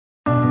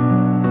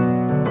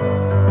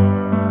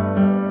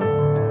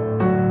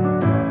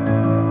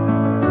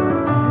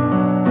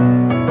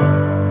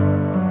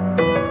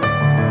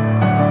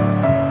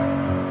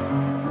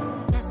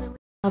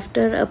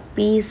After a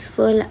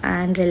peaceful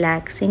and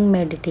relaxing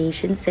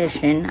meditation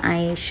session,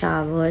 I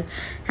showered,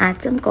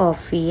 had some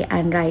coffee,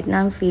 and right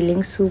now I'm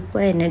feeling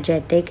super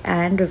energetic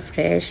and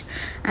refreshed.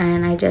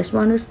 And I just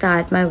want to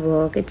start my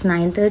work. It's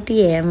 9:30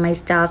 a.m. My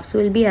staffs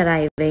will be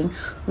arriving.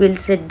 We'll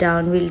sit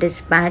down, we'll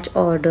dispatch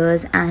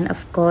orders, and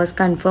of course,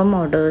 confirm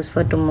orders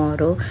for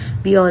tomorrow.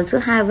 We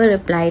also have a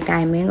reply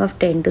timing of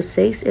 10 to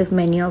 6 if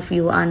many of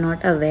you are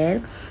not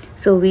aware.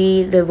 So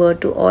we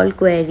revert to all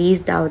queries.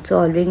 Doubt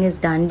solving is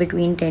done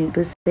between 10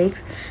 to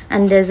 6,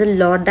 and there's a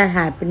lot that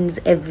happens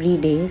every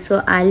day.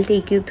 So I'll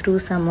take you through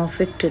some of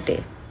it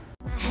today.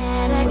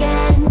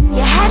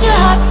 You had your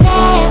heart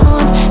set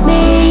on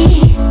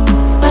me,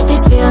 but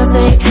these feels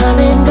they come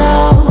and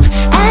go.